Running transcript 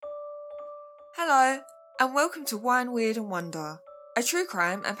Hello, and welcome to Wine, Weird and Wonder, a true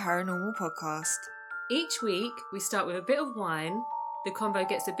crime and paranormal podcast. Each week, we start with a bit of wine, the convo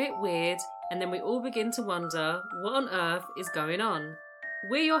gets a bit weird, and then we all begin to wonder what on earth is going on.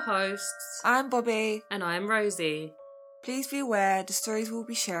 We're your hosts. I'm Bobby. And I'm Rosie. Please be aware the stories we'll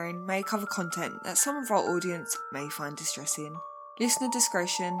be sharing may cover content that some of our audience may find distressing. Listener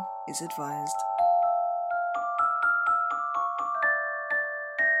discretion is advised.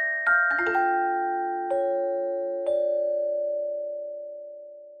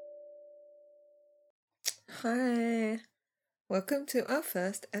 Hi, welcome to our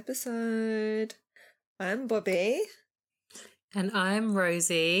first episode. I'm Bobby. And I'm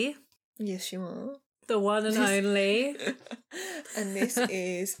Rosie. Yes, you are. The one and only. And this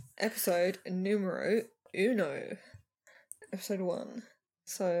is episode numero uno. Episode 1.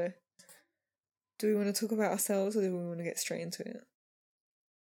 So, do we want to talk about ourselves or do we want to get straight into it?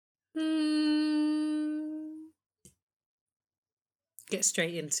 Get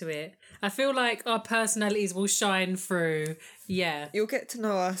straight into it. I feel like our personalities will shine through. Yeah. You'll get to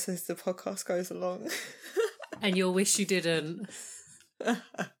know us as the podcast goes along. And you'll wish you didn't.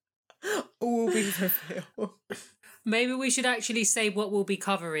 All will be revealed. Maybe we should actually say what we'll be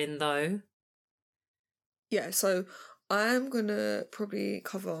covering, though. Yeah, so I'm going to probably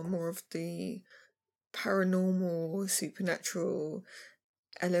cover more of the paranormal, supernatural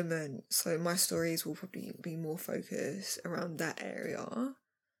element. So my stories will probably be more focused around that area.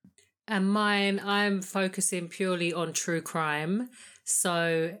 And mine, I'm focusing purely on true crime.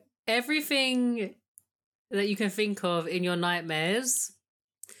 So everything that you can think of in your nightmares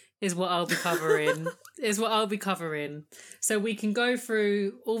is what I'll be covering. So we can go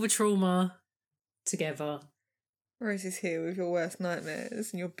through all the trauma together. Rose is here with your worst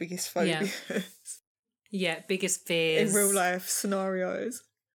nightmares and your biggest phobias. Yeah, biggest fears. In real life scenarios.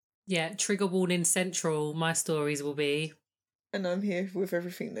 Yeah, trigger warning central, my stories will be. And I'm here with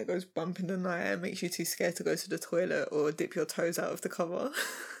everything that goes bump in the night and makes you too scared to go to the toilet or dip your toes out of the cover.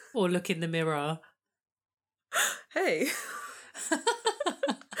 Or look in the mirror. Hey.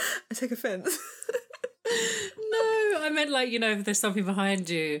 I take offence. No, I meant like, if there's something behind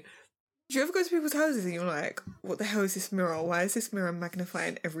you. Do you ever go to people's houses and you're like, what the hell is this mirror? Why is this mirror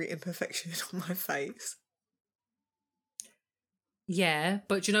magnifying every imperfection on my face? Yeah,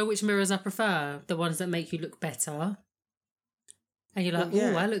 but do you know which mirrors I prefer? The ones that make you look better. And you're like,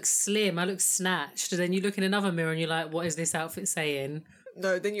 I look slim, I look snatched. And then you look in another mirror and you're like, what is this outfit saying?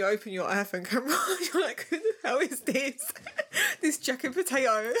 No, then you open your iPhone camera and you're like, who the hell is this? This jacket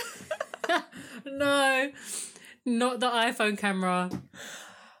potato. No, not the iPhone camera.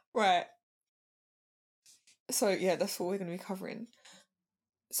 Right. So, yeah, that's what we're going to be covering.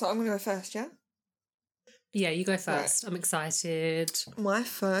 So I'm going to go first, yeah? Yeah, you go first. Right. I'm excited. My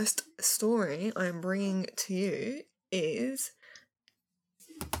first story I'm bringing to you is...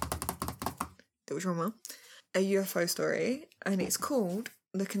 That was wrong, a UFO story, and it's called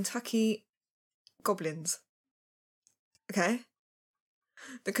The Kentucky Goblins. Okay?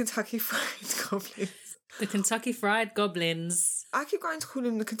 The Kentucky Fried Goblins. The Kentucky Fried Goblins. I keep going to call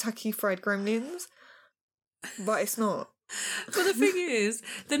them the Kentucky Fried Gremlins, but it's not. But the thing is,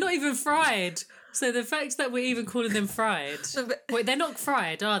 they're not even fried. So the fact that we're even calling them fried... No, but wait, they're not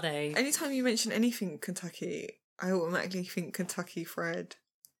fried, are they? Anytime you mention anything Kentucky, I automatically think Kentucky Fried...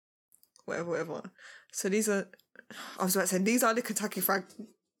 Whatever. So these are... I was about to say, these are the Kentucky Fried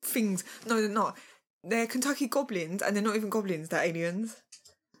things. No, they're not. They're Kentucky Goblins, and they're not even goblins, they're aliens.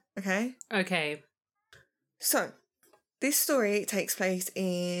 Okay? Okay. So, this story takes place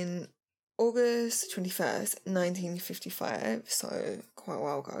in August 21st, 1955, so quite a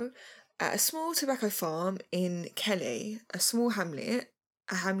while ago, at a small tobacco farm in Kelly, a small hamlet.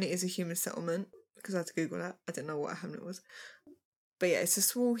 A hamlet is a human settlement, because I had to Google that. I didn't know what a hamlet was. But yeah, it's a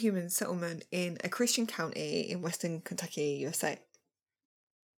small human settlement in a Christian county in western Kentucky, USA.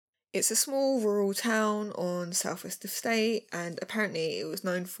 It's a small rural town on southwest of state, and apparently it was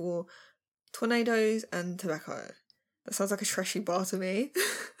known for tornadoes and tobacco. That sounds like a trashy bar to me.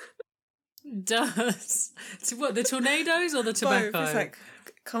 Does. What, the tornadoes or the tobacco? Both. It's like,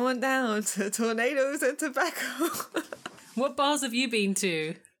 come on down to tornadoes and tobacco. What bars have you been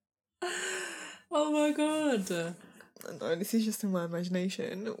to? Oh my god. No, this is just in my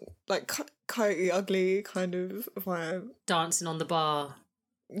imagination. Like, Coyote Ugly kind of vibe. Dancing on the bar.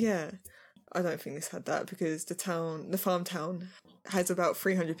 Yeah. I don't think this had that because the farm town, has about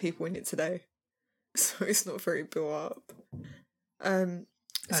 300 people in it today. So it's not very built up.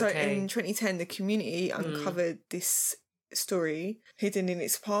 So in 2010, the community uncovered this story hidden in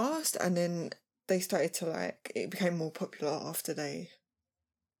its past, and then they started to it became more popular after they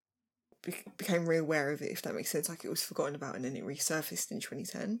became re-aware of it, if that makes sense. Like, it was forgotten about and then it resurfaced in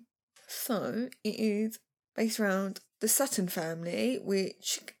 2010. So it is based around the Sutton family,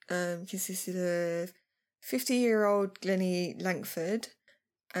 which consisted of 50-year-old Glennie Langford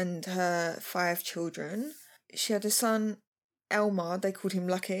and her 5 children. She had a son, Elmer, they called him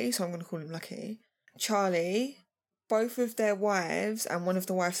Lucky, so I'm going to call him Lucky. Charlie, both of their wives and one of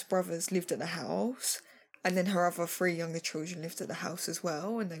the wife's brothers lived at the house, and then her other 3 younger children lived at the house as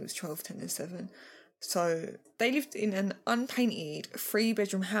well, and they was 12, 10 and 7. So they lived in an unpainted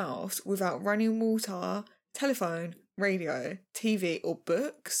 3-bedroom house without running water, telephone, radio, TV or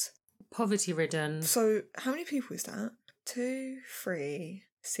books. Poverty-ridden. So how many people is that? 2, 3,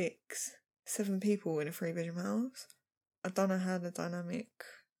 6, 7 people in a 3-bedroom house? I don't know how the dynamic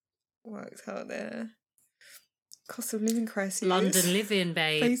works out there. Cost of living crisis. London living,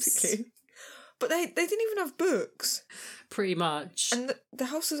 babes. Basically. But they didn't even have books. Pretty much. And the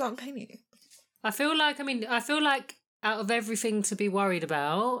houses aren't painted. I feel like out of everything to be worried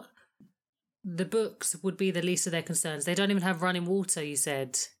about, the books would be the least of their concerns. They don't even have running water, you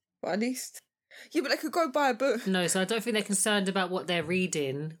said. But at least... Yeah, but they could go buy a book. No, so I don't think they're concerned about what they're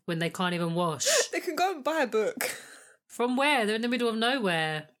reading when they can't even wash. They can go and buy a book. From where? They're in the middle of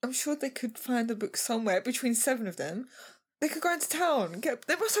nowhere. I'm sure they could find a book somewhere between 7 of them. They could go into town.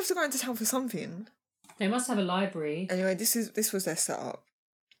 They must have to go into town for something. They must have a library. Anyway, this was their setup.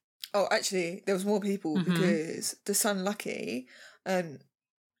 Oh, actually, there was more people because the son Lucky,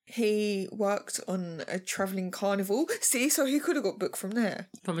 he worked on a travelling carnival. See, so he could have got book from there.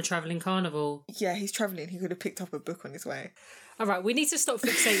 From a travelling carnival? Yeah, he's travelling. He could have picked up a book on his way. All right, we need to stop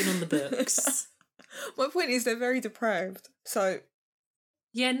fixating on the books. My point is they're very deprived. So...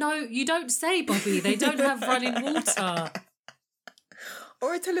 Yeah, no, you don't say, Bobby. They don't have running water.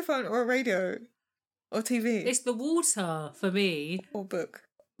 Or a telephone or a radio or TV. It's the water for me. Or book.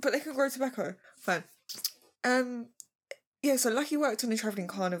 But they can grow tobacco. Fine. Yeah, so Lucky worked on a travelling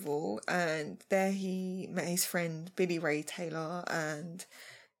carnival and there he met his friend Billy Ray Taylor and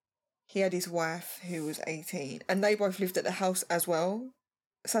he had his wife who was 18 and they both lived at the house as well.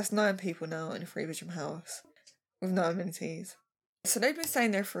 So that's 9 people now in a 3-bedroom house with no amenities. So they'd been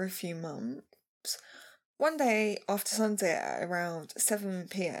staying there for a few months. One day after sunset at around 7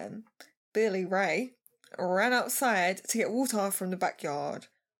 p.m, Billy Ray ran outside to get water from the backyard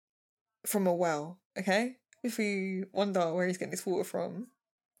from a well, okay? If you wonder where he's getting this water from,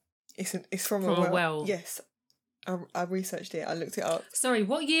 it's from a well. Yes. I researched it, I looked it up. Sorry,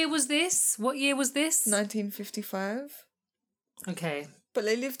 what year was this? 1955. Okay. But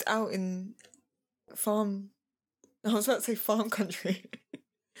they lived out in farm country.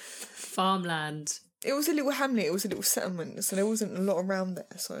 Farmland. It was a little hamlet, it was a little settlement, so there wasn't a lot around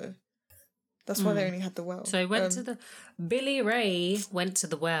there, so that's why they only had the well. So he went to the... Billy Ray went to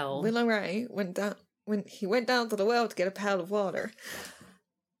the well. Billy Ray went down to the well to get a pail of water.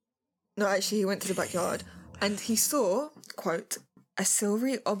 No, actually, he went to the backyard and he saw, quote, a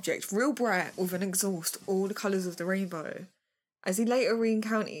silvery object, real bright, with an exhaust, all the colours of the rainbow. As he later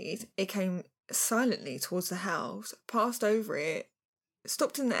recounted, it came silently towards the house, passed over it,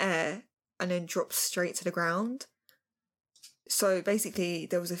 stopped in the air, and then dropped straight to the ground. So basically,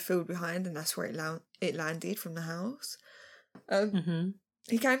 there was a field behind, and that's where it landed from the house.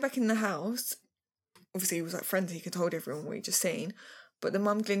 He came back in the house. Obviously, he was like frantic and told everyone what he'd just seen. But the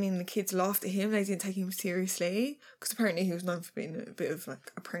mum, Glennie, and the kids laughed at him. They didn't take him seriously because apparently he was known for being a bit of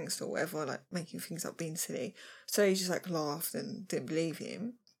like a prankster or whatever, like making things up, being silly. So they just like laughed and didn't believe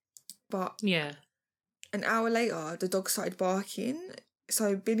him. But yeah, an hour later, the dog started barking.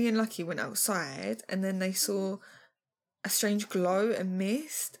 So Billy and Lucky went outside and then they saw a strange glow and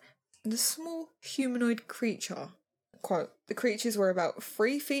mist and a small humanoid creature. Quote, the creatures were about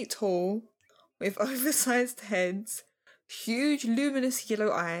 3 feet tall with oversized heads, huge luminous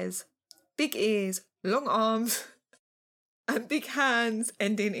yellow eyes, big ears, long arms, and big hands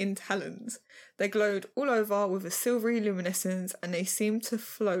ending in talons. They glowed all over with a silvery luminescence and they seemed to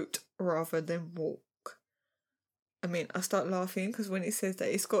float rather than walk. I mean, I start laughing because when it says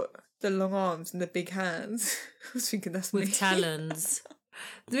that it's got the long arms and the big hands, I was thinking that's with me. talons.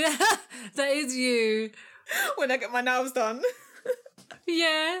 That is you. When I get my nails done.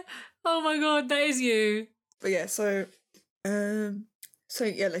 Yeah. Oh my god, that is you. But yeah, so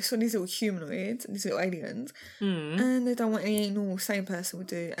yeah, they saw these little humanoids, these little aliens, and they done what any normal sane person would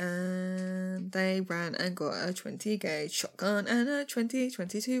do, and they ran and got a 20 gauge shotgun and a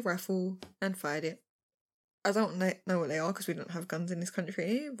 20-22 rifle and fired it. I don't know what they are because we don't have guns in this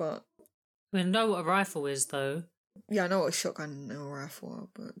country, but... We know what a rifle is, though. Yeah, I know what a shotgun and a rifle are,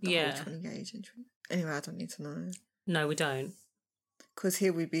 but the yeah. whole 20 gauge and... Anyway, I don't need to know. No, we don't. Because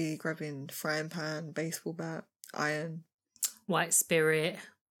here we'd be grabbing frying pan, baseball bat, iron. White spirit.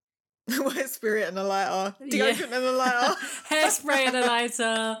 White spirit and a lighter. Deodorant and a lighter. Hairspray and a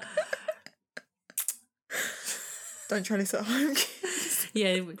lighter. Don't try this at home, kids.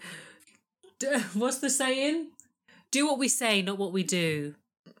 Yeah. What's the saying? Do what we say, not what we do.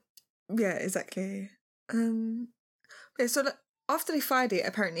 Yeah, exactly. So after they fired it,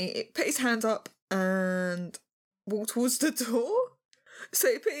 apparently it put his hands up and walked towards the door. So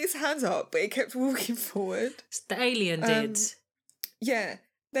it put his hands up, but it kept walking forward. The alien did. Yeah.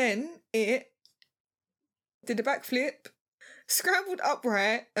 Then it did a backflip, scrambled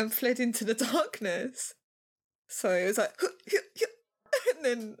upright, and fled into the darkness. So it was like, and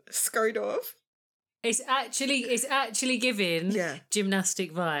then scurried off. It's actually giving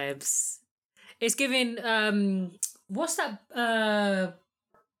gymnastic vibes. It's giving what's that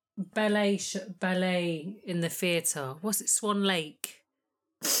ballet in the theatre? What's it? Swan Lake.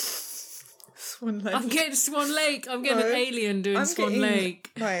 Swan Lake. I'm getting Swan Lake. I'm getting an alien doing Swan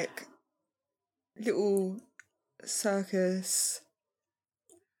Lake. Like little circus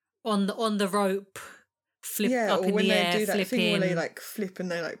on the rope, flip up in the air, they do that flipping. thing where they like flip and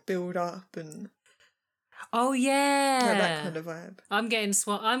they like build up and. Oh yeah, that kind of vibe. I'm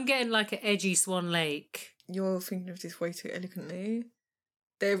getting like an edgy Swan Lake. You're thinking of this way too elegantly.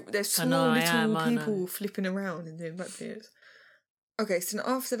 They're small little people flipping around and doing backflips. Okay, so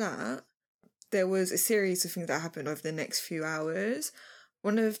after that, there was a series of things that happened over the next few hours.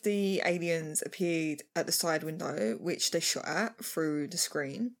 One of the aliens appeared at the side window, which they shot at through the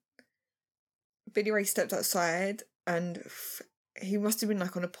screen. Billy Ray stepped outside and he must have been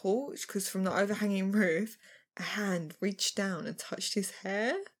like on a porch because from the overhanging roof, a hand reached down and touched his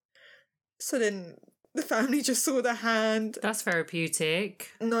hair. So then the family just saw the hand. That's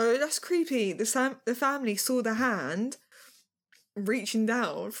therapeutic. No, that's creepy. The family saw the hand reaching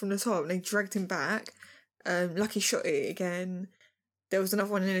down from the top and they dragged him back. Lucky shot it again. There was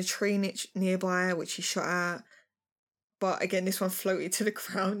another one in a tree nearby which he shot at. But again, this one floated to the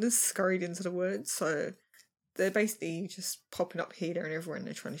ground and scurried into the woods. So they're basically just popping up here, there and everywhere and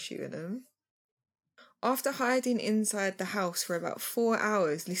they're trying to shoot at them. After hiding inside the house for about 4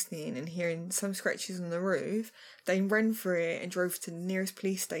 hours listening and hearing some scratches on the roof, they ran for it and drove to the nearest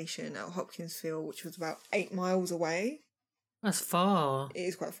police station at Hopkinsville, which was about 8 miles away. That's far. It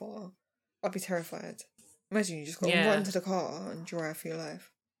is quite far. I'd be terrified. Imagine you just got to run to the car and drive for your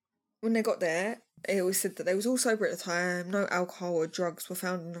life. When they got there, it was said that they was all sober at the time, no alcohol or drugs were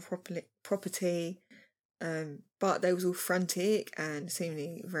found on the property, but they was all frantic and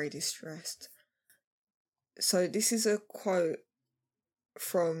seemingly very distressed. So this is a quote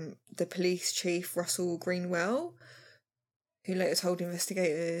from the police chief, Russell Greenwell, who later told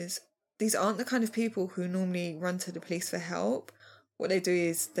investigators, "These aren't the kind of people who normally run to the police for help. What they do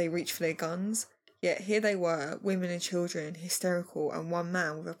is they reach for their guns. Yet here they were, women and children, hysterical, and one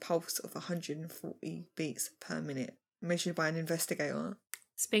man with a pulse of 140 beats per minute, measured by an investigator."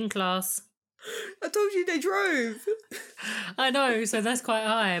 Spin class. I told you they drove. I know, so that's quite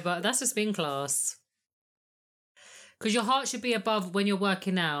high, but that's a spin class. Because your heart should be above, when you're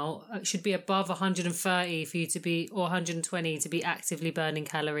working out, it should be above 130 for you to be, or 120 to be actively burning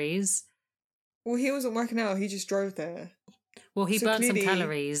calories. Well, he wasn't working out, he just drove there. Well, he burnt some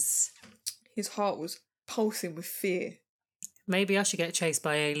calories. His heart was pulsing with fear. Maybe I should get chased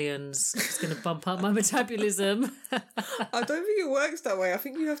by aliens. It's going to bump up my metabolism. I don't think it works that way. I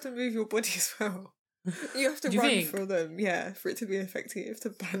think you have to move your body as well. You have to run for them, for it to be effective,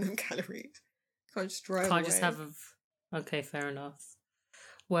 to burn them calories. Can't just drive away. Just have a... Okay, fair enough.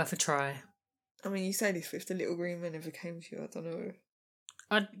 Worth a try. I mean, you say this, but if the little green men ever came to you, I don't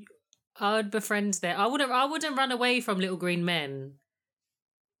know. I'd befriend them. I wouldn't run away from little green men.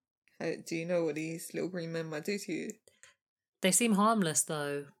 Do you know what these little green men might do to you? They seem harmless,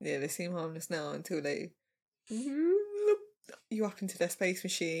 though. Yeah, they seem harmless now until they... You up into their space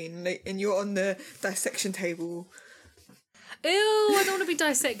machine and you're on the dissection table. Ew, I don't want to be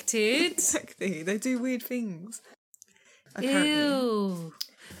dissected. Exactly, they do weird things. Apparently. Ew.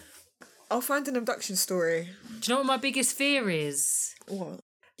 I'll find an abduction story. Do you know what my biggest fear is? What?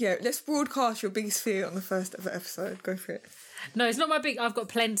 Yeah, let's broadcast your biggest fear on the first ever episode. Go for it. No, it's not my big... I've got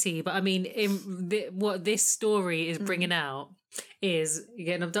plenty, but I mean, what this story is bringing out is you're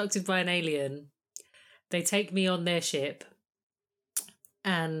getting abducted by an alien. They take me on their ship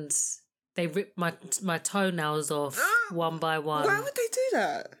and they rip my toenails off one by one. Why would they do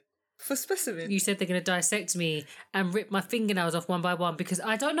that? For specimens? You said they're going to dissect me and rip my fingernails off one by one because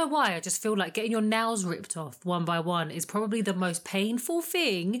I don't know why. I just feel like getting your nails ripped off one by one is probably the most painful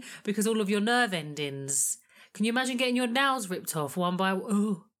thing because all of your nerve endings Can you imagine getting your nails ripped off one by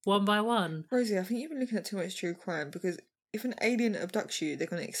one? Rosie, I think you've been looking at too much true crime, because if an alien abducts you, they're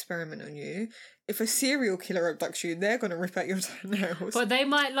going to experiment on you. If a serial killer abducts you, they're going to rip out your nails. But they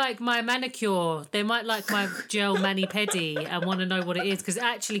might like my manicure. They might like my gel mani-pedi and want to know what it is because it's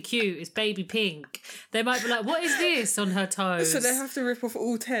actually cute. It's baby pink. They might be like, what is this on her toes? So they have to rip off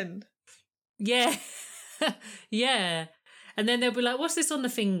all 10? Yeah. Yeah. And then they'll be like, what's this on the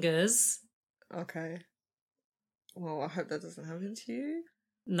fingers? Okay. Well, I hope that doesn't happen to you.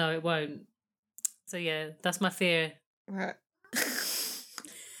 No, it won't. So yeah, that's my fear. Right.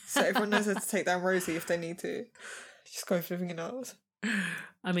 So everyone knows how to take down Rosie if they need to. Just go for the fingernails.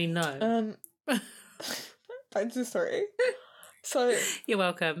 I mean, no. Back to the story. So you're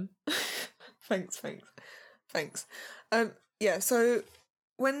welcome. Thanks. Yeah, so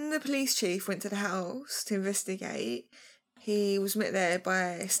when the police chief went to the house to investigate, he was met there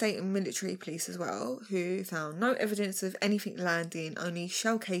by state and military police as well, who found no evidence of anything landing, only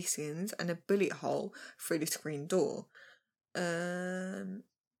shell casings and a bullet hole through the screen door.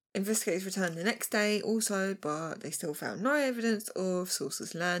 Investigators returned the next day also, but they still found no evidence of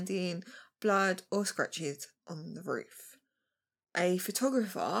saucers landing, blood or scratches on the roof. A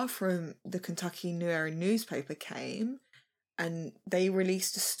photographer from the Kentucky New Era newspaper came and they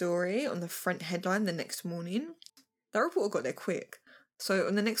released a story on the front headline the next morning. The reporter got there quick. So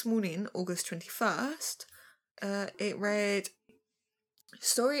on the next morning, August 21st, it read,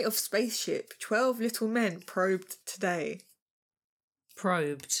 "Story of spaceship, 12 little men probed today."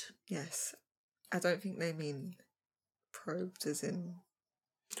 Probed? Yes. I don't think they mean probed as in...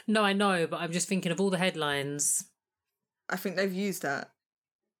 No, I know, but I'm just thinking of all the headlines. I think they've used that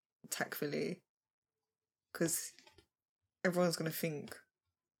tactfully because everyone's going to think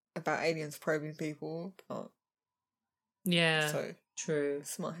about aliens probing people, but... Yeah, so true.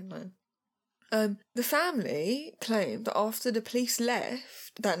 Smart headline. The family claimed that after the police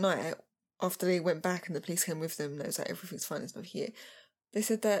left that night, after they went back and the police came with them, they was like, everything's fine, there's nothing here. They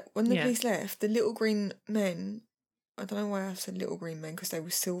said that when the police left, the little green men, I don't know why I said little green men because they were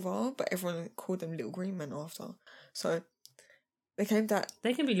silver, but everyone called them little green men after. So they claimed that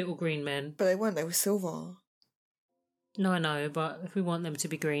they can be little green men, but they weren't. They were silver. No, I know, but if we want them to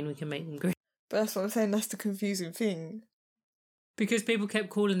be green, we can make them green. But that's what I'm saying. That's the confusing thing. Because people kept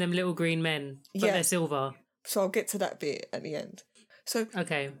calling them little green men, but they're silver. So I'll get to that bit at the end. So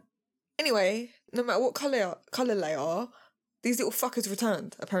okay. Anyway, no matter what colour they are, these little fuckers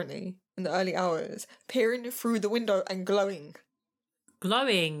returned, apparently, in the early hours, peering through the window and glowing.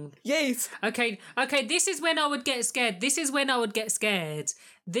 Glowing? Yes. Okay, this is when I would get scared. This is the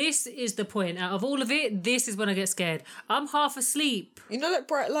point. Out of all of it, this is when I get scared. I'm half asleep. You know that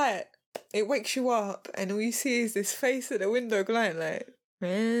bright light? It wakes you up and all you see is this face at the window glowing like,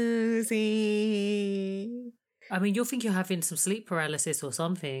 Rosie. I mean, you'll think you're having some sleep paralysis or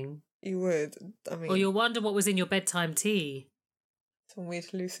something. You would. I mean... Or you'll wonder what was in your bedtime tea. Some weird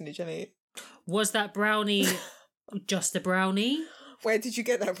hallucinogenic. Was that brownie just a brownie? Where did you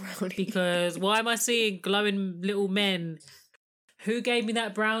get that brownie? Because why am I seeing glowing little men? Who gave me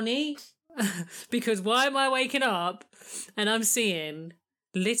that brownie? Because why am I waking up and I'm seeing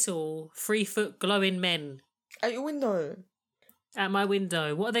little 3-foot glowing men? At your window? At my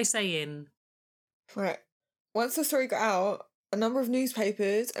window. What are they saying? Right. Once the story got out, a number of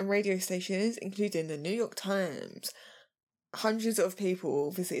newspapers and radio stations, including the New York Times, hundreds of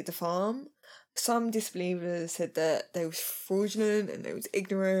people visited the farm. Some disbelievers said that they was fraudulent and they was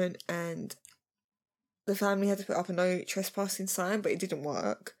ignorant, and the family had to put up a no trespassing sign, but it didn't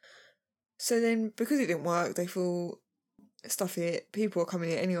work. So then, because it didn't work, they thought, stuff it, people are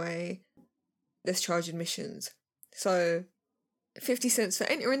coming in anyway, let's charge admissions. So, 50 cents for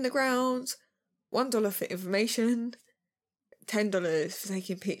entering the grounds, $1 for information, $10 for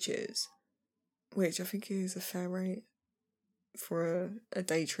taking pictures, which I think is a fair rate for a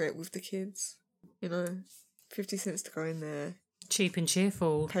day trip with the kids. You know, 50 cents to go in there. Cheap and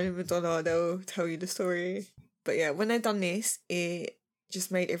cheerful. Pay them $1, they'll tell you the story. But yeah, when they'd done this, it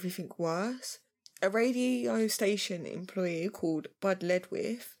just made everything worse. A radio station employee called Bud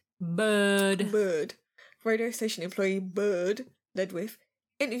Ledwith. Bird. Radio station employee Bird Ledwith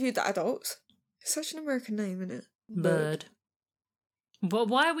interviewed the adults. It's such an American name, isn't it? Bird. But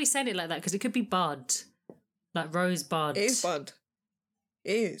why are we saying it like that? Because it could be Bud. Like Rosebud. It is Bud.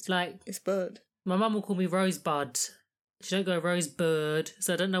 It is. Like, it's Bird. My mum will call me Rosebud. She don't go Rosebird,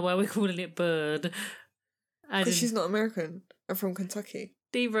 so I don't know why we're calling it Bird. Because she's not American. I'm from Kentucky.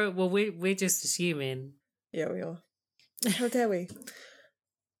 Well, we're just assuming. Yeah, we are. How dare we?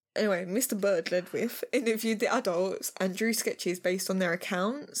 Anyway, Mr. Bird Ledwith interviewed the adults and drew sketches based on their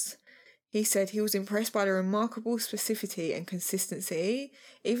accounts. He said he was impressed by the remarkable specificity and consistency,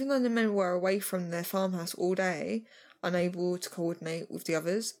 even though the men were away from their farmhouse all day, unable to coordinate with the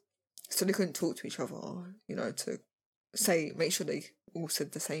others. So they couldn't talk to each other, you know, to make sure they all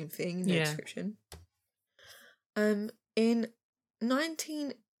said the same thing in their description. In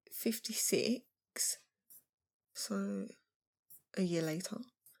 1956, so a year later,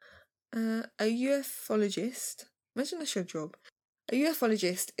 a ufologist, imagine that's your job. A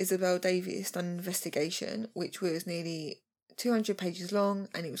ufologist, Isabel Davis, done an investigation which was nearly 200 pages long,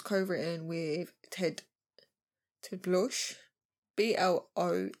 and it was co-written with Ted Bloch, Bloeche.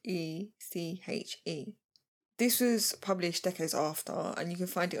 This was published decades after, and you can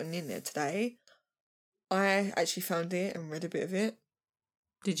find it on the internet today. I actually found it and read a bit of it.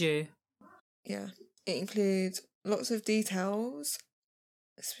 Did you? Yeah. It includes lots of details,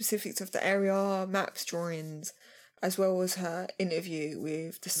 specifics of the area, maps, drawings, as well as her interview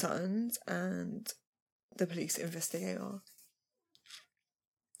with the Sons and the police investigator.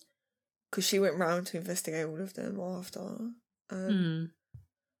 Because she went round to investigate all of them after.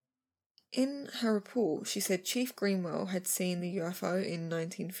 In her report, she said Chief Greenwell had seen the UFO in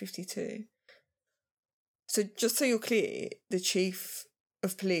 1952. So just so you're clear, the Chief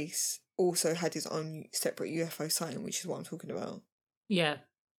of Police also had his own separate UFO sighting, which is what I'm talking about. Yeah.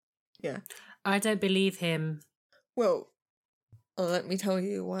 Yeah. I don't believe him. Well, let me tell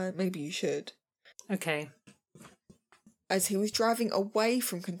you why maybe you should. Okay. As he was driving away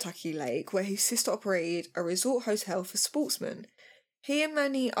from Kentucky Lake, where his sister operated a resort hotel for sportsmen, he and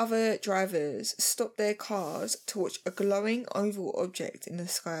many other drivers stopped their cars to watch a glowing oval object in the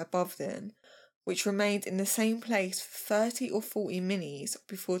sky above them, which remained in the same place for 30 or 40 minutes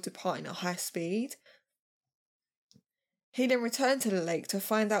before departing at high speed. He then returned to the lake to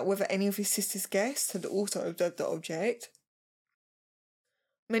find out whether any of his sister's guests had also observed the object.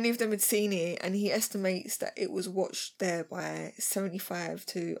 Many of them had seen it, and he estimates that it was watched there by 75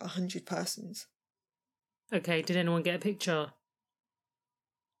 to 100 persons. Okay, did anyone get a picture?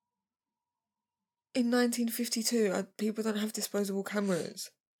 In 1952, people don't have disposable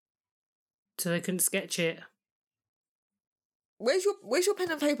cameras. So they couldn't sketch it? Where's your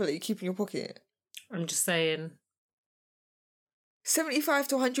pen and paper that you keep in your pocket? I'm just saying. 75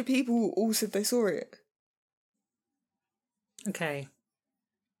 to 100 people all said they saw it. Okay.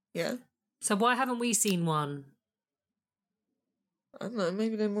 Yeah? So why haven't we seen one? I don't know,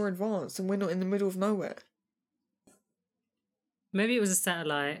 maybe they're more advanced and we're not in the middle of nowhere. Maybe it was a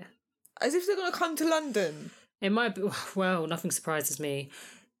satellite. As if they're going to come to London. It might be... Well, nothing surprises me.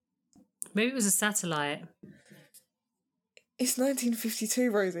 Maybe it was a satellite. It's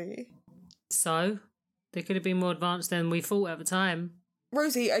 1952, Rosie. So? They could have been more advanced than we thought at the time.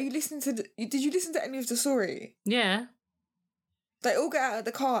 Rosie, are you listening to... Did you listen to any of the story? Yeah. They all get out of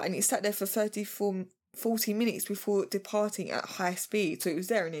the car and it sat there for 40 minutes before departing at high speed. So it was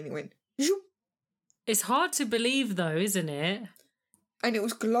there and then it went... Zoop. It's hard to believe though, isn't it? And it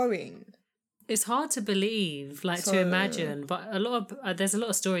was glowing. It's hard to believe, to imagine. But there's a lot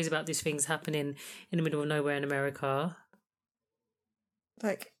of stories about these things happening in the middle of nowhere in America.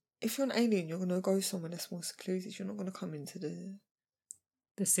 Like, if you're an alien, you're going to go somewhere that's more secluded. You're not going to come into the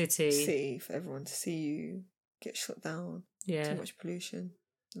city for everyone to see you get shut down. Yeah. Too much pollution.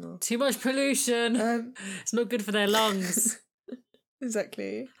 No. Too much pollution. It's not good for their lungs.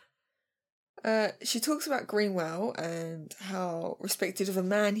 Exactly. She talks about Greenwell and how respected of a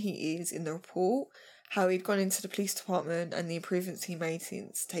man he is in the report, how he'd gone into the police department and the improvements he made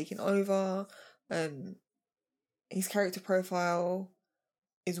since taking over. His character profile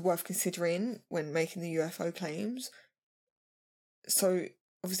is worth considering when making the UFO claims. So,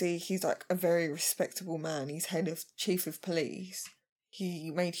 obviously, he's like a very respectable man. He's chief of police. He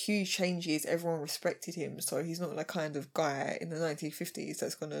made huge changes. Everyone respected him. So he's not the kind of guy in the 1950s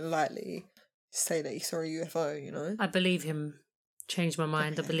that's going to lightly say that he saw a UFO, you know? I believe him. Changed my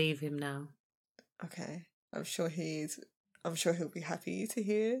mind. Okay. I believe him now. Okay. I'm sure he'll be happy to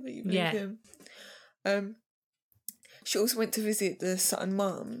hear that you believe him. She also went to visit the Sutton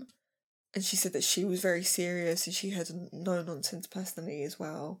mum, and she said that she was very serious and she had a no-nonsense personality as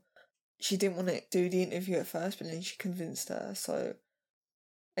well. She didn't want to do the interview at first, but then she convinced her. So,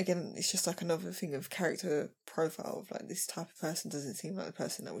 again, it's just like another thing of character profile of like this type of person doesn't seem like the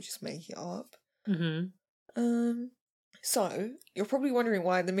person that would just make it up. Mm-hmm. So, you're probably wondering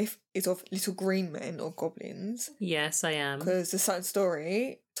why the myth is of little green men or goblins. Yes, I am. Because the Sutton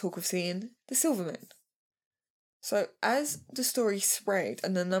story talk of seeing the silver men. So, as the story spread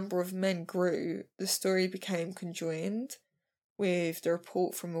and the number of men grew, the story became conjoined with the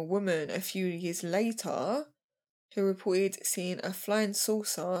report from a woman a few years later who reported seeing a flying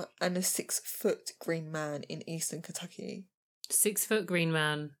saucer and a 6-foot green man in eastern Kentucky. 6-foot green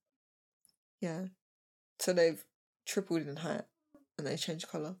man. Yeah. So they've tripled in height and they changed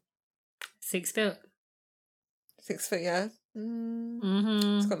colour. 6 foot. 6 foot, yeah.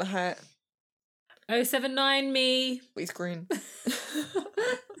 Mm-hmm. It's got the hat. 079 me. But he's green.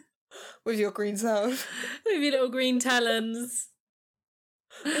 With your green self. With your little green talons.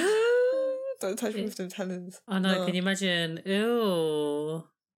 Don't touch me with them talons. Oh no, No. can you imagine? Ew.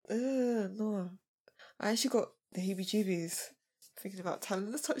 No. I actually got the heebie-jeebies thinking about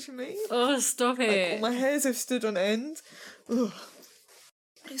talons touching me. Oh, stop it. Like, all my hairs have stood on end. Ugh.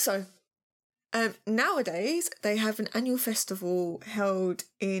 So, nowadays, they have an annual festival held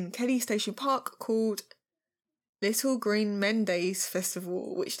in Kelly Station Park called Little Green Men Days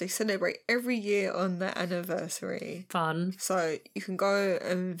Festival, which they celebrate every year on their anniversary. Fun. So you can go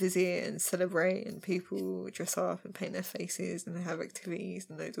and visit and celebrate, and people dress up and paint their faces, and they have activities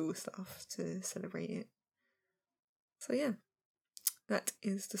and they do all stuff to celebrate it. So yeah, that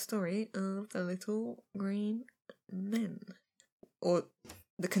is the story of the Little Green Men, or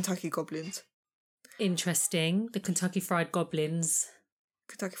the Kentucky Goblins. Interesting. The Kentucky Fried Goblins.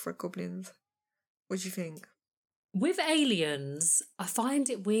 Kentucky Fried Goblins. What do you think? With aliens, I find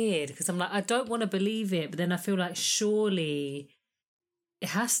it weird because I'm like, I don't want to believe it, but then I feel like surely it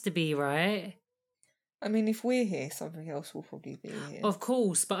has to be, right? I mean, if we're here, something else will probably be here. Of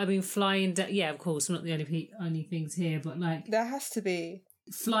course, but I mean, flying down, yeah, of course, we're not the only things here, but like, There has to be.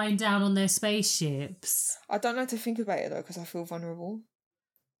 flying down on their spaceships. I don't know how to think about it though, because I feel vulnerable.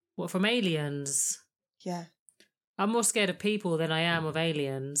 What, from aliens? Yeah. I'm more scared of people than I am of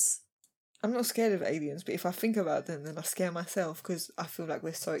aliens. I'm not scared of aliens, but if I think about them, then I scare myself because I feel like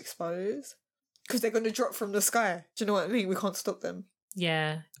we're so exposed. Because they're going to drop from the sky. Do you know what I mean? We can't stop them.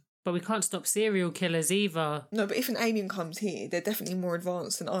 Yeah, but we can't stop serial killers either. No, but if an alien comes here, they're definitely more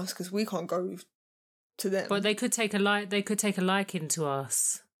advanced than us because we can't go to them. But they could take a liking to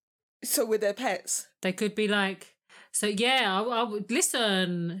us. So we're their pets. They could be like, so yeah, I would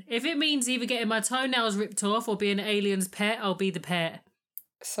listen. If it means either getting my toenails ripped off or being an alien's pet, I'll be the pet.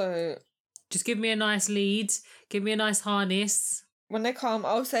 So just give me a nice lead, give me a nice harness. When they come,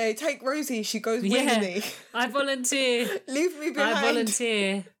 I'll say, take Rosie, she goes willingly. I volunteer. Leave me behind. I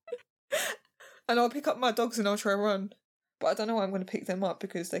volunteer. And I'll pick up my dogs and I'll try and run. But I don't know why I'm going to pick them up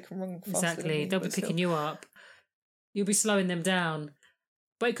because they can run faster Exactly. than me, They'll be but picking still. you up. You'll be slowing them down.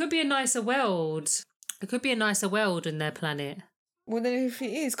 But it could be a nicer world. It could be a nicer world in their planet. Well, then if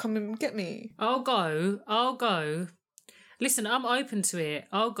it is, come and get me. I'll go. Listen, I'm open to it.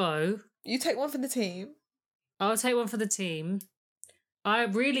 I'll go. You take one for the team. I'll take one for the team. I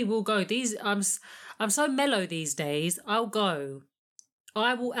really will go. I'm so mellow these days. I'll go.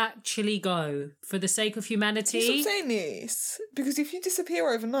 I will actually go for the sake of humanity. Can you stop saying this? Because if you disappear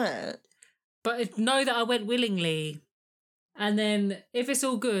overnight... But know that I went willingly. And then if it's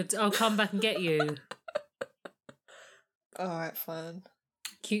all good, I'll come back and get you. Alright, fine.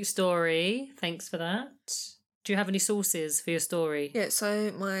 Cute story. Thanks for that. Do you have any sources for your story? Yeah,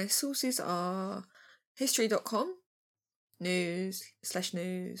 so my sources are history.com, news,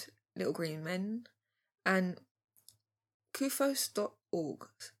 Little Green Men, and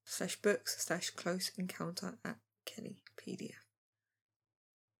kufos.org/books/close encounter at Kelly PDF.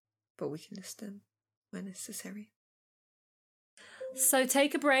 But we can list them when necessary. So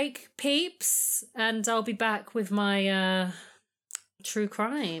take a break, peeps, and I'll be back with my true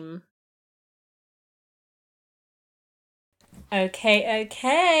crime.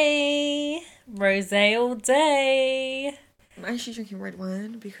 Okay. Rosé all day. I'm actually drinking red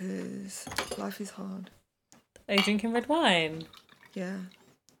wine because life is hard. Are you drinking red wine? Yeah.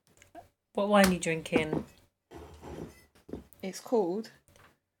 What wine are you drinking? It's called...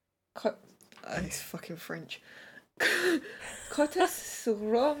 it's fucking French. Côtes sur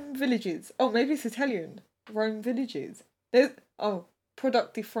Rome Villages. Oh, maybe it's Italian. Rome Villages. There's... Oh,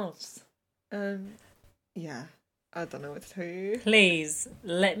 Product de France. Yeah. I don't know what to tell you. Please,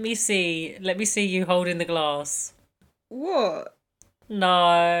 let me see you holding the glass. What?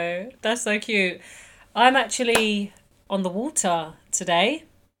 No, that's so cute. I'm actually on the water today.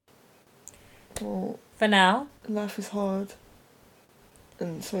 Well, for now. Life is hard.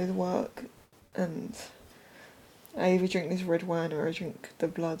 And so is work. And I either drink this red wine or I drink the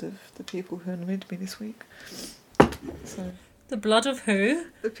blood of the people who annoyed me this week. So... The blood of who?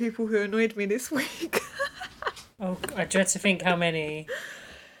 The people who annoyed me this week. Oh, I dread to think how many.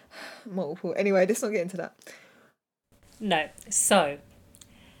 Multiple. Anyway, let's not get into that. No. So,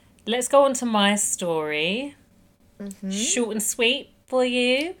 let's go on to my story. Mm-hmm. Short and sweet for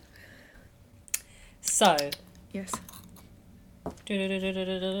you. So, Yes.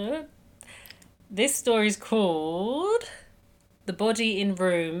 This story's called The Body in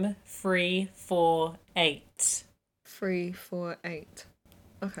Room 348. 348.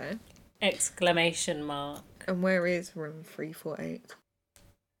 Okay. Exclamation mark. And where is room 348?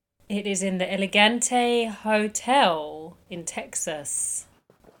 It is in the Elegante Hotel in Texas.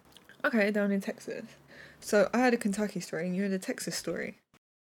 Okay, down in Texas. So I had a Kentucky story and you had a Texas story.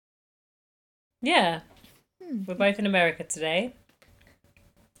 Yeah. We're both in America today.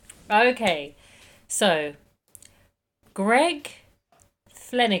 Okay. So, Greg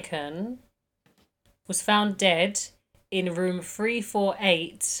Flanagan was found dead in room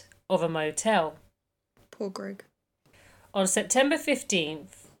 348 of a motel. Poor Greg. On September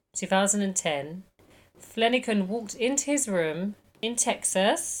 15th, 2010, Flanagan walked into his room in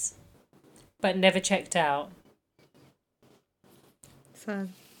Texas, but never checked out. Sad.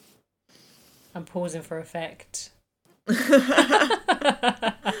 I'm pausing for effect.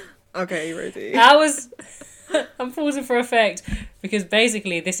 Okay, ready. I'm pausing for effect because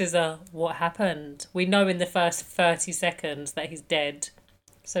basically this is what happened. We know in the first 30 seconds that he's dead.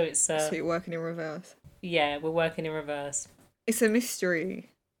 So it's So you're working in reverse. Yeah, we're working in reverse. It's a mystery.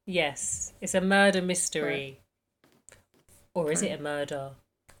 Yes, it's a murder mystery. Right. Or is Okay. it a murder?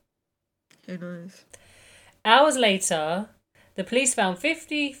 Who knows? Hours later, the police found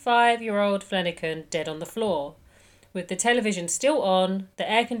 55-year-old Flanagan dead on the floor, with the television still on, the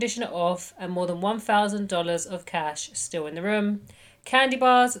air conditioner off, and more than $1,000 of cash still in the room. Candy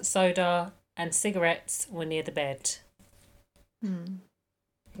bars, soda, and cigarettes were near the bed.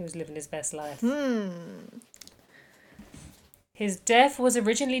 He was living his best life. His death was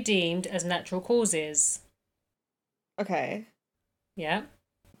originally deemed as natural causes. Okay. Yeah?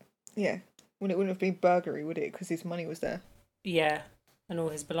 Yeah. Well, it wouldn't have been burglary, would it? Because his money was there. Yeah, and all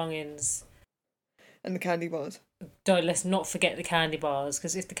his belongings. And the candy bars. Let's not forget the candy bars,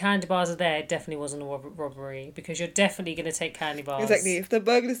 because if the candy bars are there, it definitely wasn't a robbery, because you're definitely going to take candy bars. Exactly. If the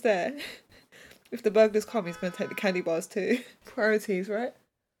burglar's there, if the burglars come, he's going to take the candy bars too. Priorities, right?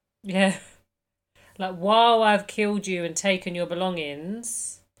 Yeah. Like, while I've killed you and taken your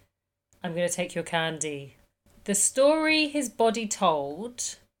belongings, I'm going to take your candy. The story his body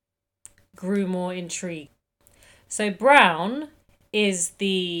told grew more intriguing. So Brown is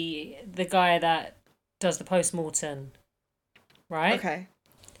the guy that does the post-mortem, right? Okay.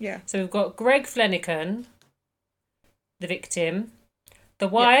 Yeah. So we've got Greg Flanagan, the victim. The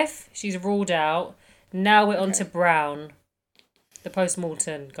wife, she's ruled out. Now we're on to Brown, the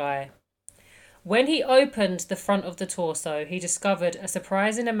post-mortem guy. When he opened the front of the torso, he discovered a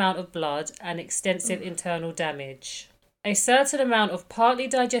surprising amount of blood and extensive internal damage. A certain amount of partly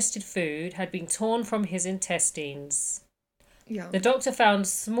digested food had been torn from his intestines. Yeah. The doctor found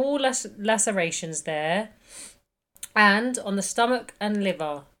small lacerations there and on the stomach and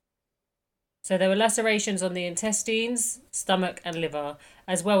liver. So there were lacerations on the intestines, stomach and liver,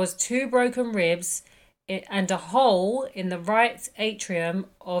 as well as 2 broken ribs and a hole in the right atrium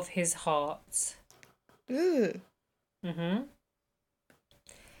of his heart. Ugh.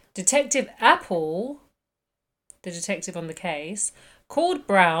 Detective Apple, the detective on the case, called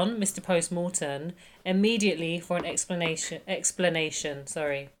Brown, Mr. Postmortem, immediately for an explanation.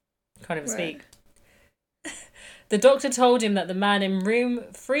 Sorry, can't even speak. The doctor told him that the man in room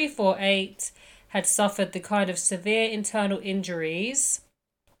 348 had suffered the kind of severe internal injuries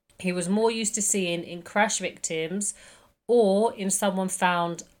he was more used to seeing in crash victims or in someone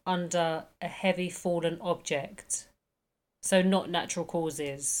found under a heavy fallen object. So not natural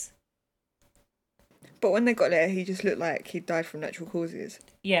causes. But when they got there, he just looked like he died from natural causes.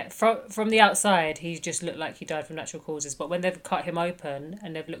 Yeah, from the outside, he just looked like he died from natural causes. But when they've cut him open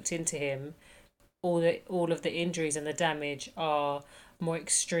and they've looked into him, all of the injuries and the damage are more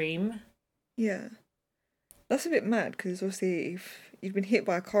extreme. Yeah. That's a bit mad, because obviously if you'd been hit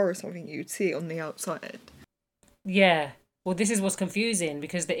by a car or something, you'd see it on the outside. Yeah. Well, this is what's confusing,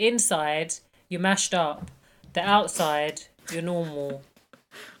 because the inside, you're mashed up. The outside, you're normal.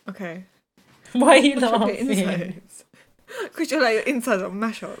 Okay. Why are you laughing? Because you're like, your insides are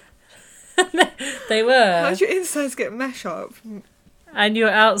mash up. They were. How'd your insides get mash up? And your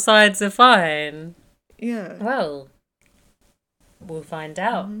outsides are fine. Yeah. Well, we'll find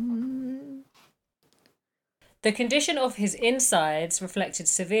out. The condition of his insides reflected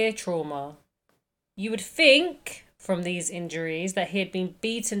severe trauma. You would think, from these injuries, that he had been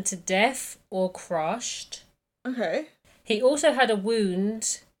beaten to death or crushed. Okay. He also had a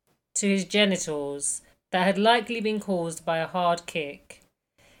wound to his genitals that had likely been caused by a hard kick.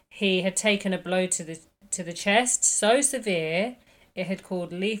 He had taken a blow to the chest so severe it had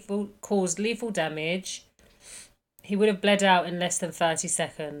caused lethal damage, He would have bled out in less than 30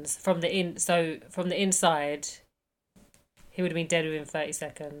 seconds. From the inside, he would have been dead within 30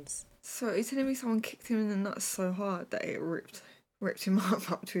 seconds. So you're telling me someone kicked him in the nuts so hard that it ripped him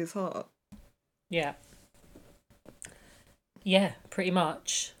up to his heart? Yeah. Yeah, pretty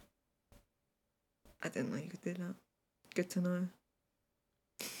much. I didn't know you could do that. Good to know.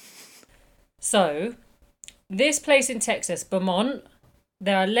 So, this place in Texas, Beaumont,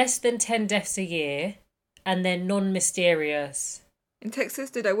 there are less than 10 deaths a year, and they're non-mysterious. In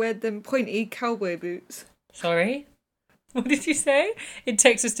Texas, did I wear them pointy cowboy boots? Sorry? What did you say? In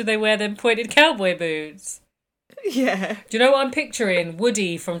Texas, do they wear them pointed cowboy boots? Yeah. Do you know what I'm picturing?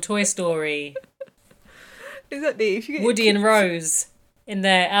 Woody from Toy Story. Exactly. If you get Woody and Rose in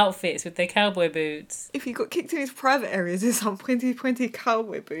their outfits with their cowboy boots. If he got kicked in his private areas with some pointy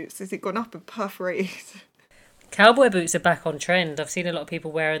cowboy boots, has it gone up and perforated? Cowboy boots are back on trend. I've seen a lot of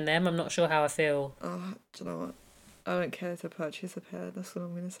people wearing them. I'm not sure how I feel. Oh, do you know what? I don't care to purchase a pair. That's what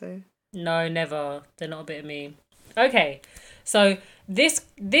I'm going to say. No, never. They're not a bit of me. Okay, so this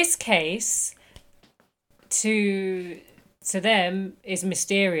case to them is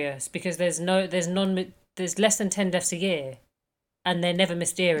mysterious because there's less than 10 deaths a year, and they're never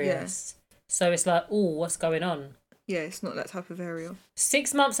mysterious. Yeah. So it's like, oh, what's going on? Yeah, it's not that type of area.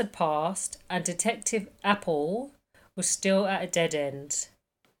 6 months had passed, and Detective Apple was still at a dead end.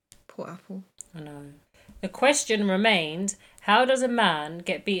 Poor Apple. I know. The question remained, how does a man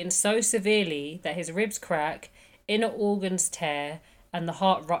get beaten so severely that his ribs crack, inner organs tear, and the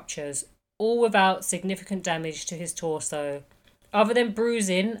heart ruptures, all without significant damage to his torso? Other than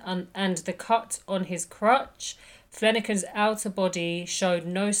bruising and the cut on his crutch, Flanagan's outer body showed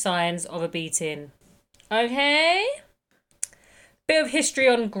no signs of a beating. Okay. Bit of history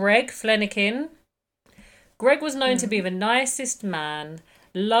on Greg Flanagan. Greg was known to be the nicest man,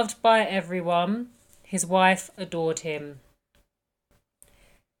 loved by everyone. His wife adored him.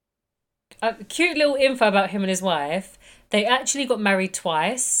 A cute little info about him and his wife. They actually got married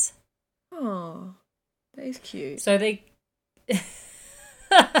twice. Oh, that is cute. So they...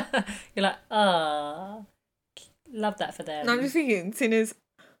 You're like, ah, love that for them. No, I'm just thinking, seeing as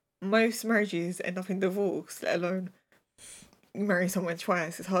most marriages end up in divorce, let alone you marry someone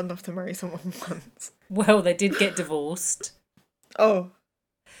twice, it's hard enough to marry someone once. Well, they did get divorced. Oh.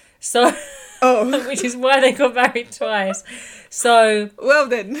 So, which is why they got married twice. So, well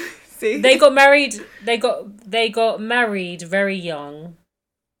then, see, they got married. They got married very young,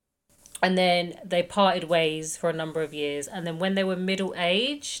 and then they parted ways for a number of years. And then when they were middle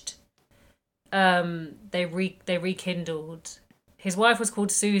aged, they rekindled. His wife was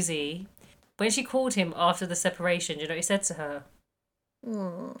called Susie. When she called him after the separation, you know what he said to her?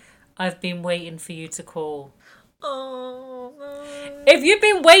 Oh. I've been waiting for you to call. Oh, no. If you've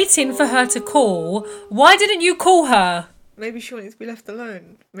been waiting for her to call, why didn't you call her? Maybe she wanted to be left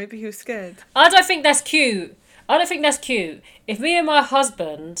alone. Maybe he was scared. I don't think that's cute. If me and my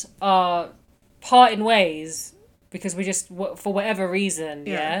husband are parting ways because we just, for whatever reason,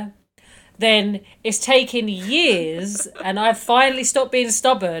 yeah, then it's taken years and I've finally stopped being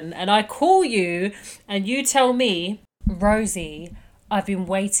stubborn and I call you and you tell me, Rosie, I've been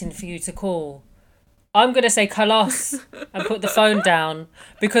waiting for you to call. I'm going to say kalos and put the phone down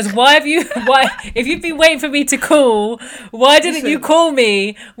because if you've been waiting for me to call, why didn't you call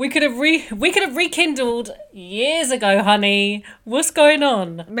me? We could have rekindled years ago, honey. What's going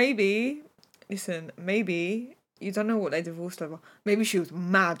on? Maybe you don't know what they divorced over. Maybe she was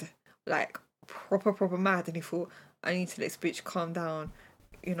mad, like proper mad, and he thought, I need to let this bitch calm down.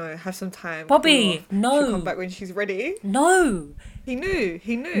 You know, have some time. Bobby, no. She'll come back when she's ready. No. He knew.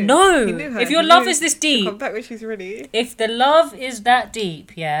 No. He knew her. If your love is this deep. She'll come back when she's ready. If the love is that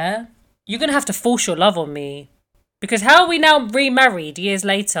deep, yeah, you're going to have to force your love on me. Because how are we now remarried years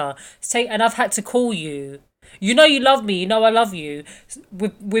later? And I've had to call you. You know you love me. You know I love you.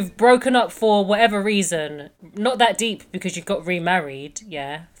 We've broken up for whatever reason. Not that deep because you got remarried,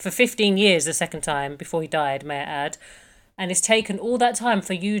 yeah. For 15 years the second time before he died, may I add. And it's taken all that time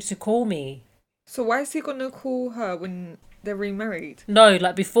for you to call me. So why is he going to call her when they're remarried? No,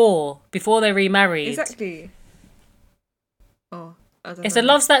 like before they remarried. Exactly. Oh, I don't know. If the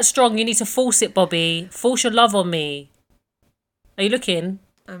love's that strong, you need to force it, Bobby. Force your love on me. Are you looking?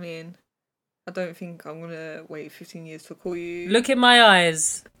 I mean, I don't think I'm going to wait 15 years to call you. Look in my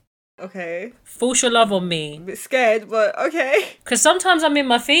eyes. Okay. Force your love on me. I'm a bit scared, but okay. Because sometimes I'm in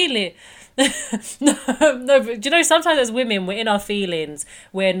my feeling. no, but do you know, sometimes as women, we're in our feelings.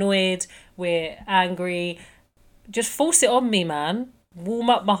 We're annoyed. We're angry. Just force it on me, man. Warm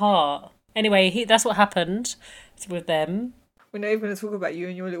up my heart. Anyway, that's what happened with them. We're not even going to talk about you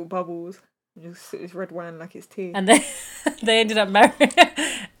and your little bubbles. You just sip this red wine like it's tea. And then they ended up marrying.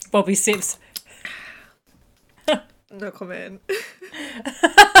 Bobby sips. No comment.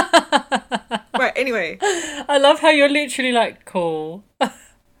 Right, anyway. I love how you're literally like, cool.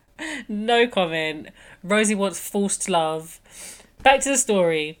 No comment. Rosie wants forced love. Back to the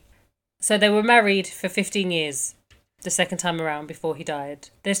story. So they were married for 15 years, the second time around before he died.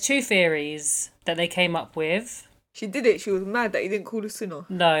 There's 2 theories that they came up with. She did it. She was mad that he didn't call her sooner.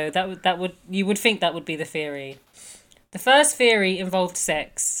 No, that would you would think that would be the theory. The first theory involved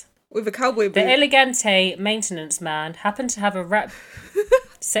sex. With a cowboy boot. The Elegante maintenance man happened to have a rap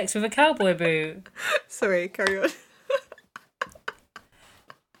sex with a cowboy boot. Sorry, carry on.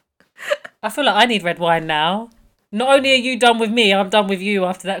 I feel like I need red wine now. Not only are you done with me, I'm done with you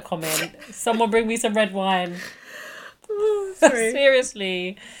after that comment. Someone bring me some red wine. Sorry.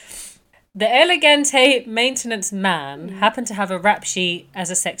 Seriously. The Elegante maintenance man happened to have a rap sheet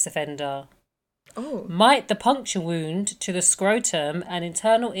as a sex offender. Oh. Might the puncture wound to the scrotum and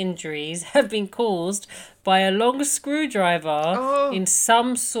internal injuries have been caused by a long screwdriver in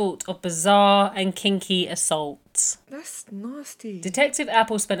some sort of bizarre and kinky assault? That's nasty. Detective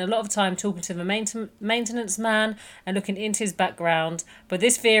Apple spent a lot of time talking to the maintenance man and looking into his background, but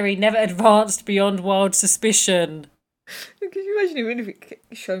this theory never advanced beyond wild suspicion. Could you imagine even if it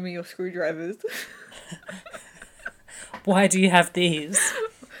show me your screwdrivers? Why do you have these?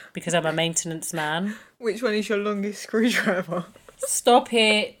 Because I'm a maintenance man. Which one is your longest screwdriver? Stop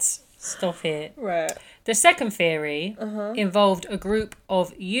it. Stop it. Right. The second theory involved a group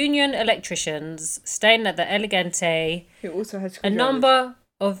of union electricians staying at the Elegante. Who also had A screwdrivers. number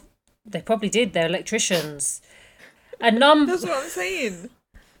of... They probably did. They're electricians. That's what I'm saying.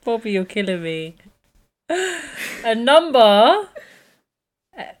 Bobby, you're killing me. A number...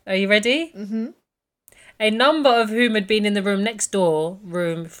 Are you ready? Mm-hmm. A number of whom had been in the room next door,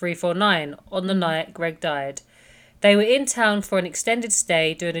 room 349, on the night Greg died. They were in town for an extended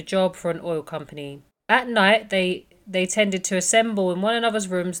stay doing a job for an oil company. At night, they tended to assemble in one another's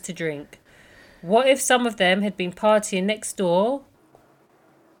rooms to drink. What if some of them had been partying next door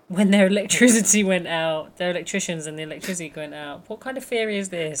when their electricity went out? Their electricians and the electricity went out. What kind of theory is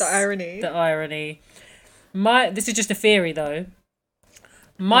this? The irony. The irony. This is just a theory, though.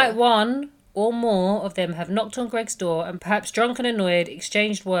 Might one or more of them have knocked on Greg's door and perhaps drunk and annoyed,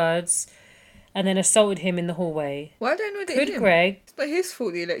 exchanged words, and then assaulted him in the hallway. Why don't know that Could him? Greg... It's not his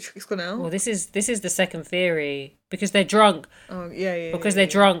fault the electric's gone out. Well, this is the second theory. Because they're drunk. Oh, yeah. Because they're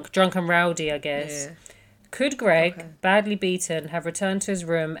drunk and rowdy, I guess. Yeah. Could Greg, badly beaten, have returned to his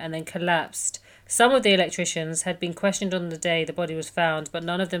room and then collapsed? Some of the electricians had been questioned on the day the body was found, but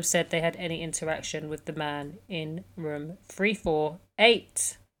none of them said they had any interaction with the man in room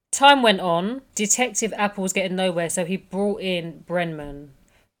 348. Time went on. Detective Apple was getting nowhere, so he brought in Brenman.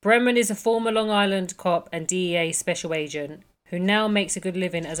 Brenman is a former Long Island cop and DEA special agent who now makes a good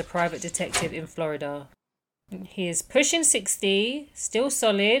living as a private detective in Florida. He is pushing 60, still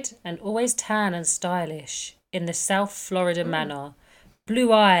solid, and always tan and stylish in the South Florida manner.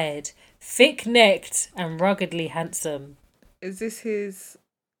 Blue-eyed, thick-necked, and ruggedly handsome. Is this his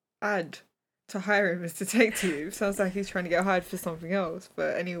ad to hire him as detective? Sounds like he's trying to get hired for something else.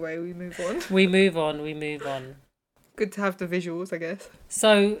 But anyway, we move on. We move on. Good to have the visuals, I guess.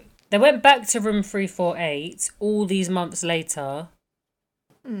 So they went back to room 348 all these months later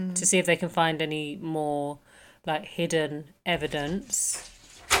to see if they can find any more like hidden evidence.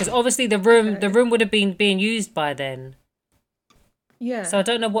 Because obviously the room would have been being used by then. Yeah. So I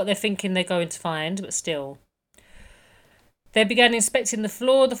don't know what they're thinking they're going to find, but still. They began inspecting the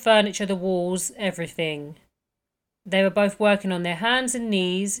floor, the furniture, the walls, everything. They were both working on their hands and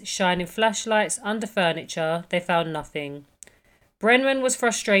knees, shining flashlights under furniture. They found nothing. Brenman was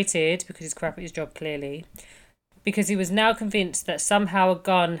frustrated, because he's crap at his job clearly, because he was now convinced that somehow a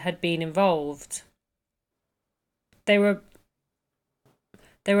gun had been involved. They were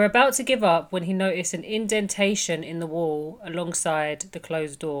about to give up when he noticed an indentation in the wall alongside the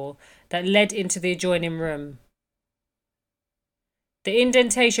closed door that led into the adjoining room. The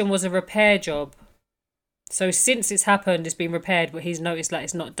indentation was a repair job. So since it's happened, it's been repaired, but he's noticed that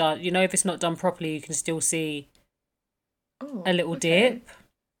it's not done. You know, if it's not done properly, you can still see a little dip.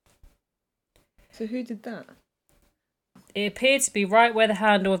 So who did that? It appeared to be right where the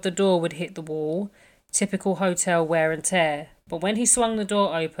handle of the door would hit the wall. Typical hotel wear and tear. But when he swung the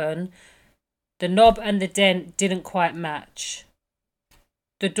door open, the knob and the dent didn't quite match.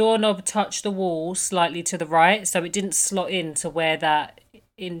 The doorknob touched the wall slightly to the right, so it didn't slot into where that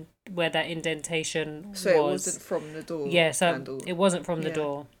indentation was. So it wasn't from the door. Yeah, so handle. it wasn't from the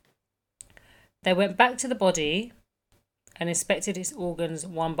door. They went back to the body and inspected its organs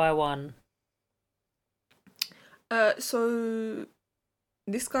one by one. So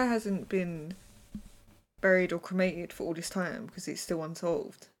this guy hasn't been buried or cremated for all this time because it's still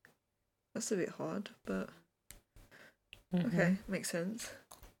unsolved. That's a bit hard, but okay, makes sense.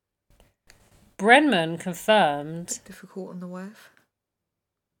 Brenman confirmed. Difficult on the wife.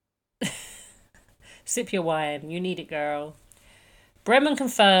 Sip your wine. You need it, girl. Brenman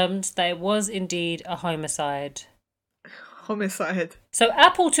confirmed that it was indeed a homicide. Homicide. So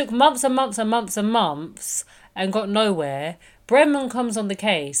Apple took months and months and months and months and got nowhere. Brenman comes on the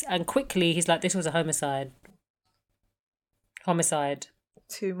case and quickly he's like, this was a homicide. Homicide.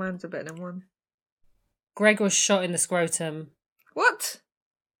 2 minds are better than one. Greg was shot in the scrotum. What?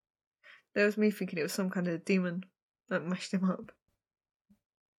 That was me thinking it was some kind of demon that mashed him up.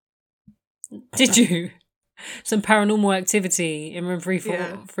 Did you? Some paranormal activity in room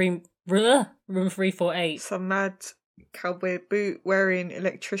 348. Some mad cowboy boot wearing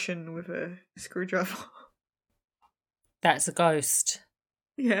electrician with a screwdriver. That's a ghost.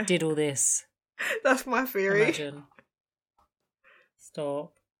 Yeah. Did all this. That's my theory. Imagine.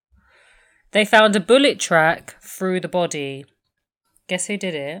 Stop. They found a bullet track through the body. Guess who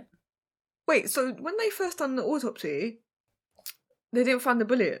did it? Wait, so when they first done the autopsy, they didn't find the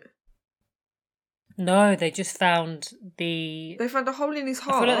bullet? No, they just found the... They found a hole in his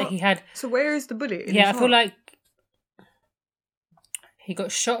heart? I feel like he had... So where is the bullet in Yeah, his I feel heart? like he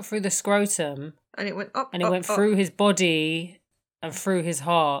got shot through the scrotum. And it went up, and it went through his body and through his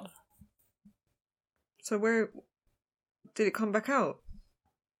heart. So where... Did it come back out?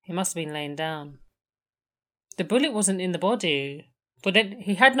 He must have been laying down. The bullet wasn't in the body. But then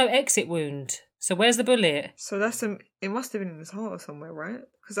he had no exit wound. So where's the bullet? So it must have been in his heart or somewhere, right?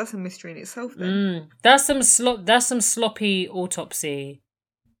 Because that's a mystery in itself then. That's some sloppy autopsy.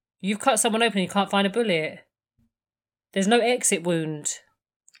 You've cut someone open and you can't find a bullet. There's no exit wound.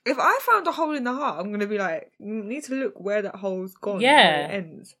 If I found a hole in the heart, I'm going to be like, you need to look where that hole's gone. Yeah. Where it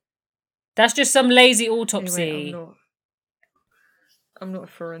ends. That's just some lazy autopsy. Anyway, I'm not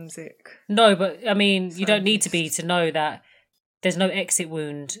forensic. No, but I mean, Scientist. You don't need to be to know that there's no exit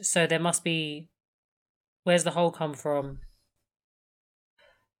wound. So there must be... Where's the hole come from?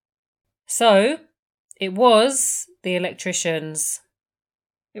 So, it was the electricians.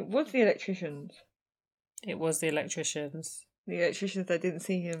 It was the electricians. It was the electricians. The electricians that didn't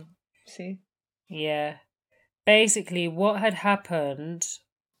see him. See? Yeah. Basically, what had happened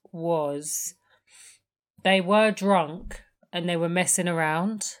was they were drunk and they were messing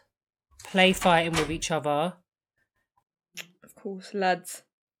around, play fighting with each other. Of course, lads.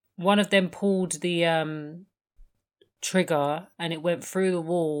 One of them pulled the trigger and it went through the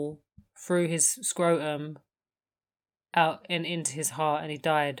wall, through his scrotum, out and into his heart, and he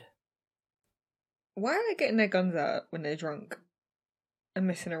died. Why are they getting their guns out when they're drunk and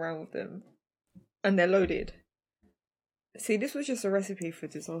messing around with them? And they're loaded. See, this was just a recipe for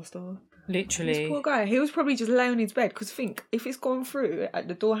disaster. Literally. This poor guy, he was probably just laying on his bed. Because think, if it's gone through at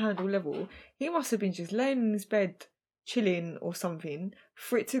the door handle level, he must have been just laying in his bed, chilling or something.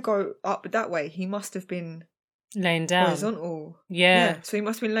 For it to go up that way, he must have been laying down. Horizontal. Yeah. So he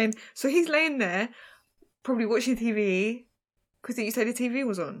must have been laying... So he's laying there, probably watching TV, because you said the TV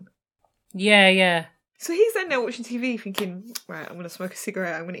was on. Yeah, yeah. So he's then there watching TV thinking, right, I'm going to smoke a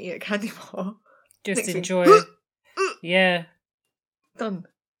cigarette, I'm going to eat a candy bar. Just Next enjoy thing, it. Yeah. Done.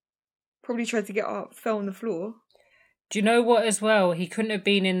 Probably tried to get up, fell on the floor. Do you know what as well? He couldn't have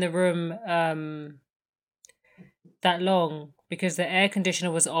been in the room that long because the air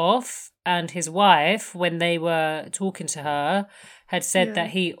conditioner was off, and his wife, when they were talking to her, had said that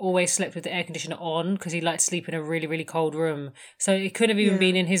he always slept with the air conditioner on because he liked to sleep in a really, really cold room. So it couldn't have even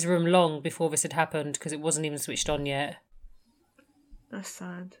been in his room long before this had happened because it wasn't even switched on yet. That's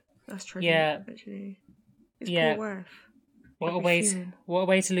sad. That's tragic, actually. His poor wife. What a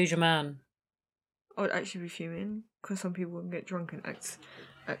way to lose your man. I would actually be fuming because some people can get drunk and act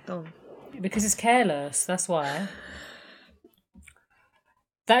dumb. Because it's careless, that's why.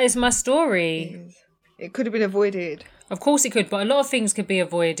 That is my story. It could have been avoided. Of course it could, but a lot of things could be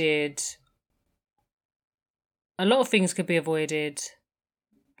avoided.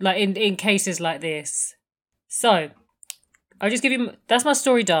 Like in cases like this. So, I'll just give you... That's my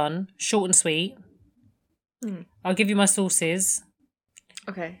story done. Short and sweet. I'll give you my sources.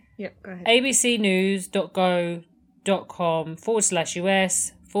 Okay, yep, go ahead.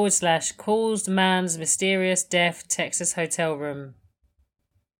 abcnews.go.com/US/caused man's mysterious death Texas hotel room.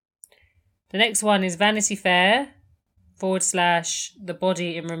 The next one is Vanity Fair /the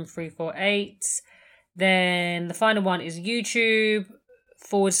body in room 348. Then the final one is YouTube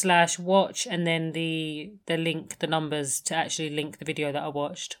 /watch and then the link, the numbers to actually link the video that I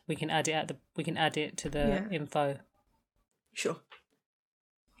watched. We can add it to the info. Sure.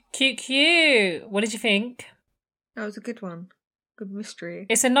 Cute. What did you think? That was a good one. Good mystery.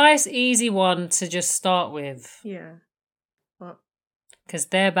 It's a nice, easy one to just start with. Yeah. What? Because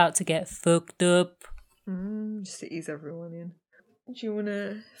they're about to get fucked up. Just to ease everyone in. Do you want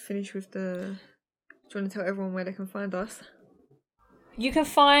to finish with do you want to tell everyone where they can find us? You can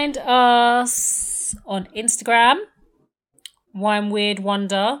find us on Instagram, Wine Weird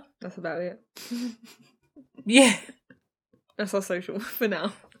Wonder. That's about it. Yeah. That's our social for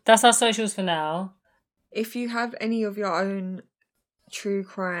now. That's our socials for now. If you have any of your own true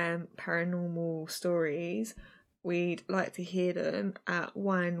crime, paranormal stories, we'd like to hear them at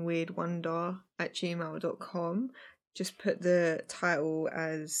wineweirdwonder@gmail.com. Just put the title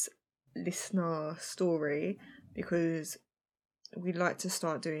as listener story because we'd like to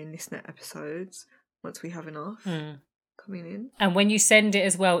start doing listener episodes once we have enough coming in. And when you send it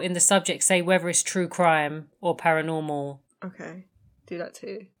as well, in the subject, say whether it's true crime or paranormal. Okay. Do that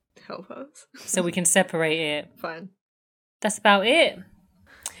too to help us. So we can separate it. Fine. That's about it.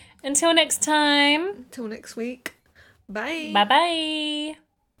 Until next time. Until next week. Bye. Bye-bye.